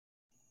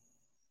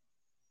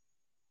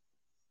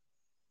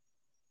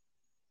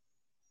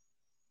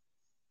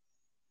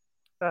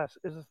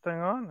Is this thing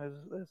on? Is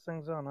this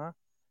thing's on, huh?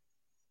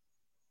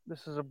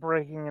 This is a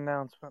breaking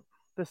announcement.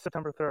 This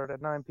September 3rd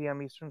at 9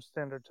 p.m. Eastern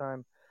Standard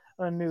Time,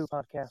 a new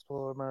podcast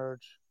will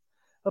emerge.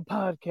 A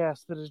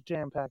podcast that is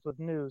jam packed with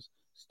news,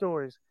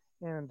 stories,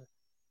 and,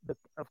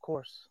 of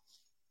course,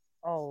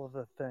 all of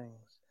the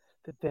things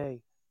that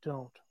they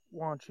don't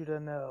want you to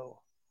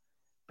know.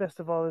 Best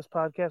of all, this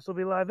podcast will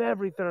be live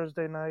every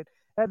Thursday night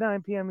at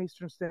 9 p.m.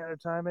 Eastern Standard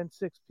Time and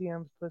 6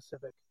 p.m.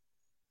 Pacific.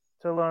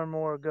 To learn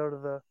more, go to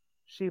the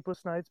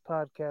Sheepless Nights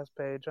podcast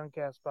page on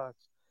Castbox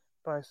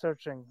by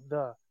searching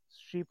the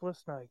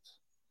Sheepless Nights.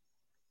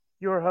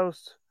 Your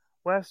hosts,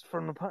 West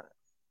from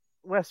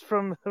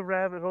the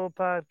Rabbit Hole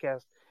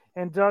podcast,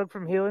 and Doug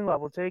from Healing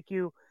Love will take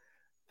you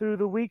through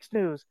the week's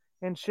news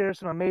and share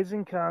some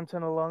amazing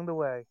content along the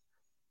way.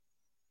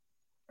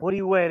 What are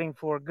you waiting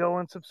for? Go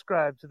and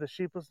subscribe to the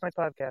Sheepless Nights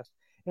podcast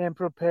and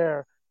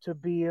prepare to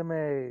be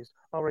amazed.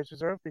 All rights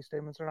reserved. These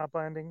statements are not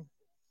binding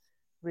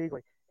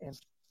legally. And,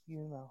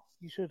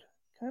 you should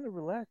kind of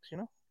relax,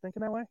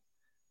 thinking that way.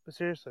 But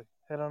seriously,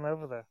 head on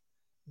over there.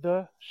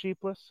 The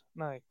Sheepless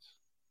Nights.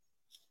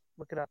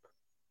 Look it up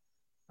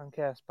on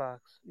Castbox.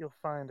 You'll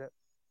find it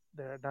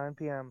there at 9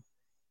 p.m.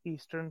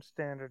 Eastern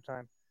Standard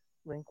Time.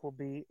 Link will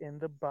be in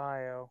the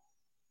bio.